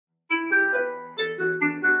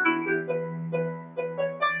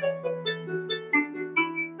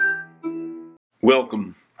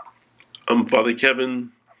Welcome. I'm Father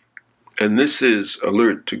Kevin, and this is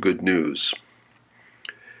Alert to Good News.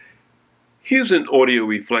 Here's an audio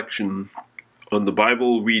reflection on the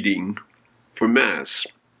Bible reading for Mass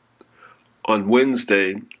on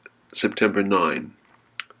Wednesday, September 9,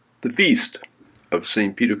 the feast of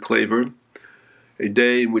St. Peter Claver, a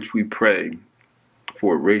day in which we pray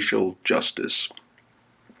for racial justice.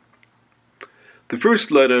 The first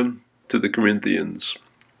letter to the Corinthians,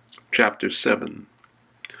 Chapter 7.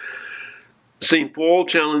 St. Paul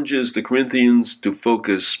challenges the Corinthians to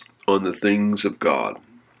focus on the things of God.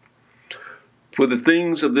 For the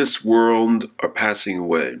things of this world are passing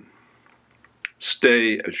away.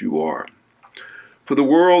 Stay as you are. For the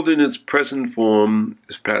world in its present form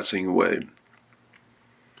is passing away.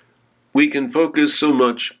 We can focus so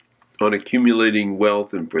much on accumulating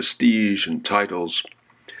wealth and prestige and titles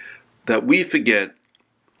that we forget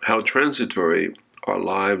how transitory our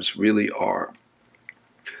lives really are.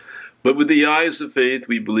 But with the eyes of faith,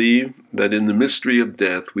 we believe that in the mystery of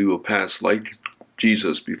death, we will pass like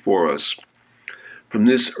Jesus before us from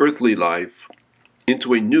this earthly life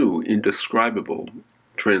into a new, indescribable,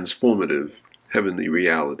 transformative, heavenly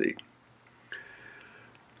reality.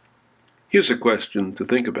 Here's a question to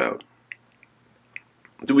think about.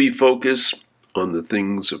 Do we focus on the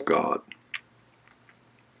things of God?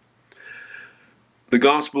 The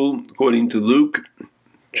Gospel according to Luke,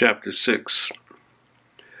 chapter 6.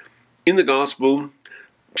 In the Gospel,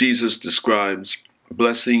 Jesus describes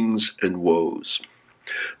blessings and woes.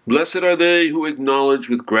 Blessed are they who acknowledge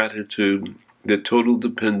with gratitude their total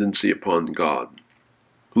dependency upon God,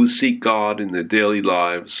 who seek God in their daily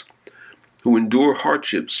lives, who endure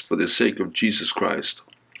hardships for the sake of Jesus Christ.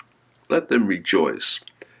 Let them rejoice.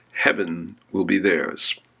 Heaven will be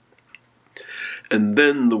theirs. And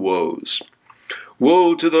then the woes.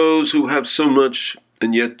 Woe to those who have so much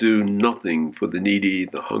and yet do nothing for the needy,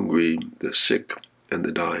 the hungry, the sick, and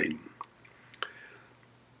the dying.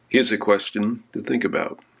 Here's a question to think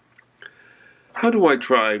about. How do I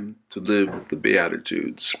try to live the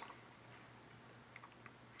Beatitudes?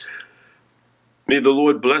 May the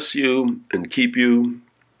Lord bless you and keep you,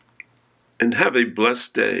 and have a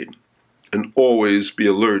blessed day, and always be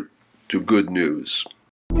alert to good news.